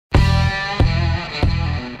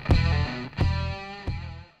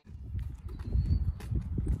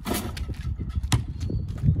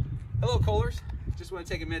just want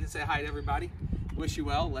to take a minute to say hi to everybody. Wish you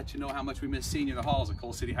well, let you know how much we miss seeing you in the halls at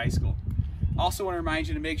Coal City High School. Also want to remind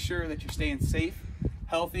you to make sure that you're staying safe,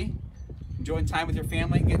 healthy, enjoying time with your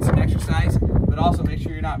family, get some exercise, but also make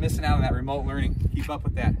sure you're not missing out on that remote learning. Keep up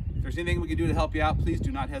with that. If there's anything we can do to help you out, please do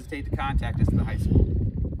not hesitate to contact us at the high school.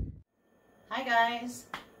 Hi guys,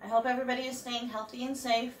 I hope everybody is staying healthy and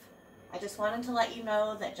safe. I just wanted to let you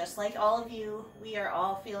know that just like all of you, we are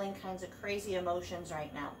all feeling kinds of crazy emotions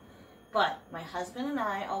right now. But my husband and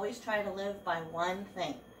I always try to live by one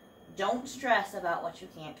thing. Don't stress about what you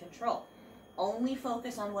can't control. Only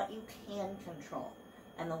focus on what you can control.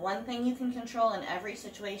 And the one thing you can control in every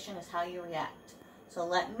situation is how you react. So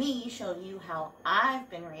let me show you how I've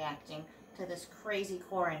been reacting to this crazy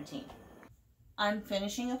quarantine. I'm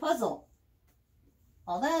finishing a puzzle.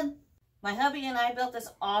 All done. My hubby and I built this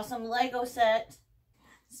awesome Lego set.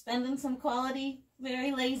 Spending some quality,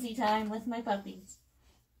 very lazy time with my puppies.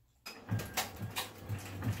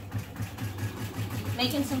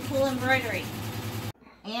 Making some cool embroidery.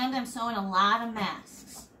 And I'm sewing a lot of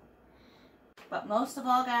masks. But most of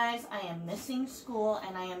all, guys, I am missing school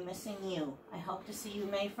and I am missing you. I hope to see you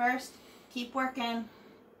May 1st. Keep working.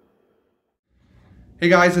 Hey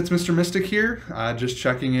guys, it's Mr. Mystic here, just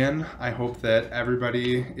checking in. I hope that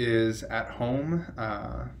everybody is at home,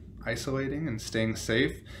 isolating and staying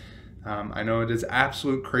safe. I know it is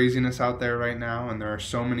absolute craziness out there right now and there are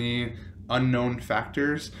so many unknown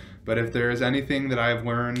factors, but if there is anything that I've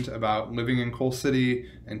learned about living in Coal City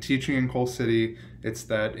and teaching in Coal City, it's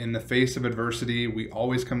that in the face of adversity, we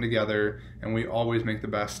always come together and we always make the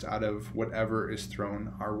best out of whatever is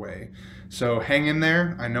thrown our way. So hang in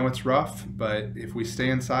there. I know it's rough, but if we stay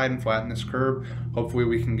inside and flatten this curve, hopefully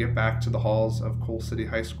we can get back to the halls of Coal City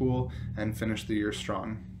High School and finish the year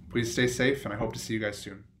strong. Please stay safe, and I hope to see you guys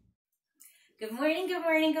soon. Good morning, good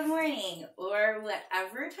morning, good morning, or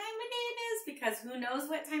whatever time of day it is, because who knows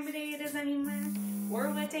what time of day it is anymore,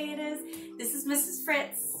 or what day it is. This is Mrs.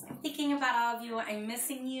 Fritz. I'm thinking about all of you. I'm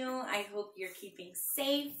missing you. I hope you're keeping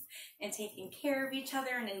safe and taking care of each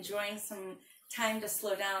other and enjoying some time to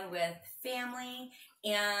slow down with family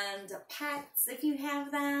and pets if you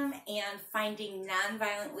have them, and finding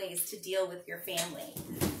nonviolent ways to deal with your family.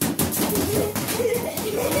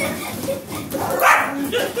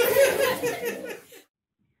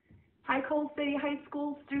 Hi, Coal City High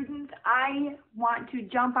School students. I want to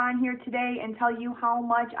jump on here today and tell you how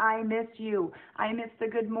much I miss you. I miss the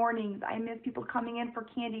good mornings. I miss people coming in for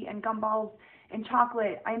candy and gumballs and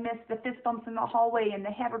chocolate. I miss the fist bumps in the hallway and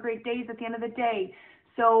the have a great days at the end of the day.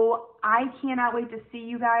 So I cannot wait to see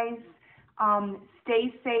you guys.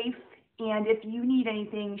 Stay safe, and if you need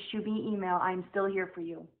anything, shoot me an email. I'm still here for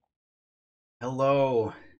you.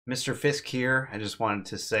 Hello, Mr. Fisk here. I just wanted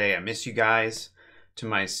to say I miss you guys. To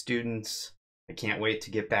my students, I can't wait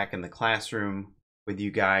to get back in the classroom with you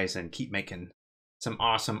guys and keep making some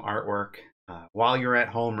awesome artwork. While you're at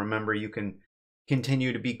home, remember you can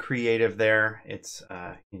continue to be creative there. It's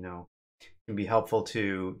you know, it can be helpful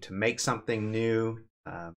to make something new,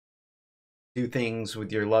 do things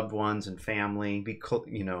with your loved ones and family, be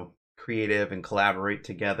creative and collaborate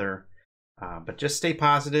together. But just stay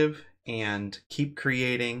positive and keep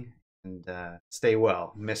creating, and stay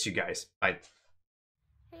well. Miss you guys. Bye.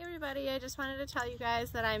 Hey everybody, I just wanted to tell you guys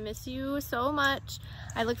that I miss you so much.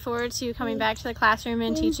 I look forward to coming back to the classroom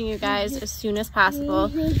and teaching you guys as soon as possible.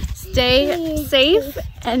 Stay safe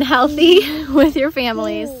and healthy with your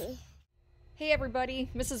families. Hey everybody,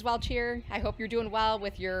 Mrs. Welch here. I hope you're doing well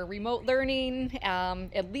with your remote learning.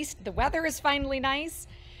 At least the weather is finally nice.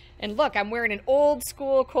 And look, I'm wearing an old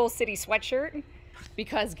school Coal City sweatshirt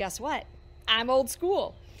because guess what? I'm old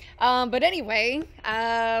school. But anyway,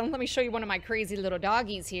 let me show you one of my crazy little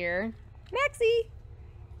doggies here. Maxie,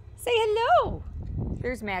 say hello.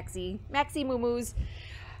 There's Maxie. Maxie Moo Moos.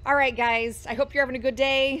 All right, guys, I hope you're having a good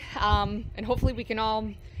day, and hopefully we can all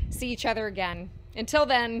see each other again. Until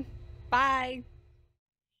then, bye.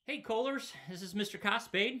 Hey, Kohlers, this is Mr.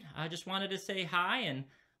 Cospade. I just wanted to say hi and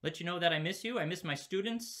let you know that I miss you. I miss my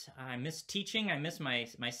students. I miss teaching. I miss my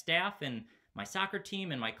staff and my soccer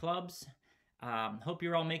team and my clubs. Hope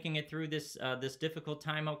you're all making it through this this difficult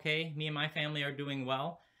time okay. Me and my family are doing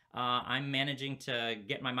well. I'm managing to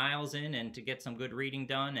get my miles in and to get some good reading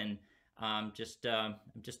done, and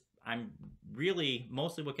I'm really,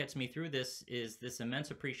 mostly what gets me through this is this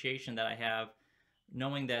immense appreciation that I have,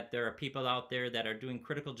 knowing that there are people out there that are doing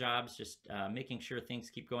critical jobs, just making sure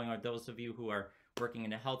things keep going, or those of you who are working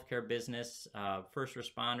in the healthcare business, first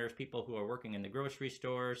responders, people who are working in the grocery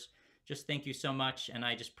stores. Just thank you so much, and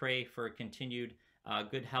I just pray for continued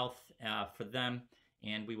good health for them,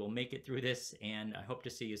 and we will make it through this, and I hope to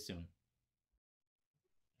see you soon.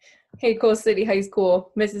 Hey, Coast City High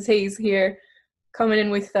School, Mrs. Hayes here, coming in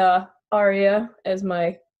with Aria as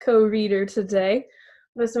my co-reader today.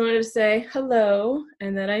 Just wanted to say hello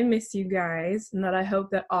and that I miss you guys and that I hope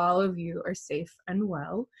that all of you are safe and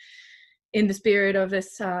well. In the spirit of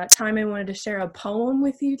this time, I wanted to share a poem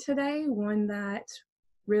with you today, one that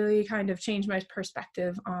really kind of changed my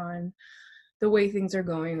perspective on the way things are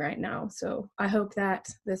going right now. So I hope that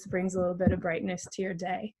this brings a little bit of brightness to your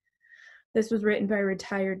day. This was written by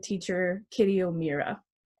retired teacher Kitty O'Meara,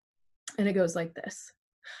 and it goes like this.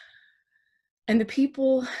 And the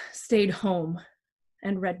people stayed home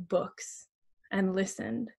and read books and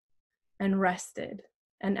listened and rested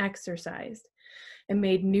and exercised and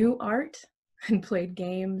made new art and played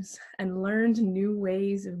games and learned new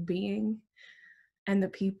ways of being. And the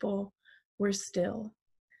people were still.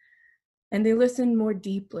 And they listened more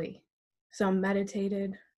deeply. Some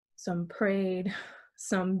meditated, some prayed,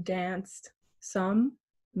 some danced, some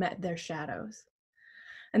met their shadows.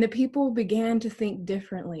 And the people began to think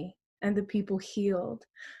differently, and the people healed.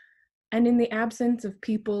 And in the absence of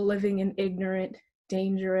people living in ignorant,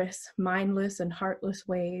 dangerous, mindless, and heartless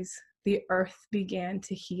ways, the earth began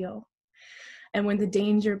to heal. And when the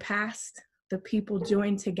danger passed, the people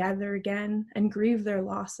joined together again and grieved their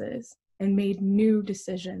losses and made new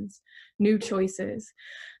decisions, new choices,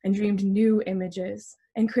 and dreamed new images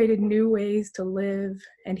and created new ways to live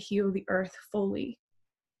and heal the earth fully,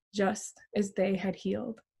 just as they had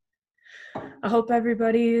healed. I hope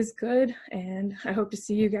everybody is good, and I hope to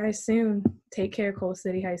see you guys soon. Take care, Coal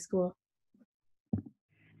City High School.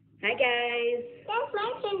 Hi, guys. That's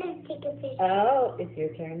my turn to take a picture. Oh, it's your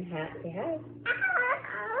turn. Say hi.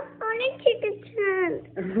 I want to take a turn.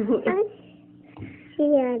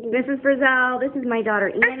 This is Frizzell. This is my daughter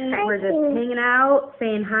Annie. We're just hanging out,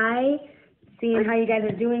 saying hi, seeing how you guys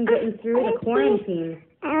are doing, getting through the quarantine.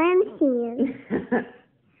 I'm here.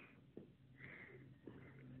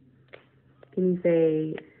 Can you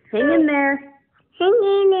say, hang in there? Hang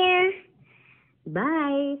in there.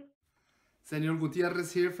 Bye. Senor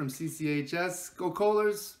Gutierrez here from CCHS. Go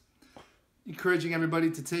Kohlers! Encouraging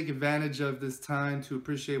everybody to take advantage of this time to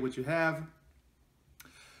appreciate what you have.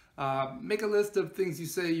 Make a list of things you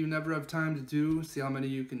say you never have time to do. See how many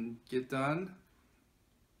you can get done.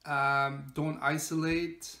 Don't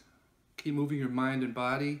isolate. Keep moving your mind and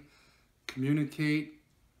body. Communicate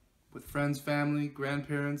with friends, family,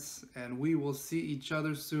 grandparents, and we will see each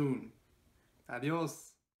other soon.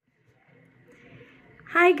 Adios.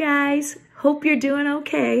 Hi guys, hope you're doing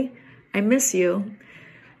okay. I miss you.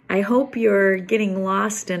 I hope you're getting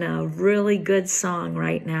lost in a really good song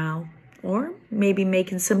right now, or maybe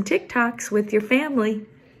making some TikToks with your family.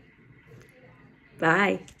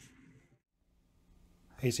 Bye.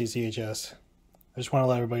 Hey CCHS, I just want to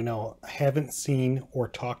let everybody know I haven't seen or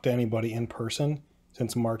talked to anybody in person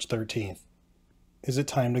since March 13th. Is it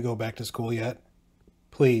time to go back to school yet?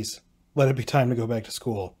 Please, let it be time to go back to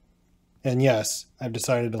school. And yes, I've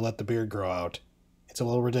decided to let the beard grow out. It's a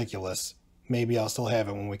little ridiculous. Maybe I'll still have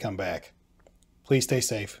it when we come back. Please stay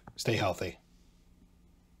safe, stay healthy.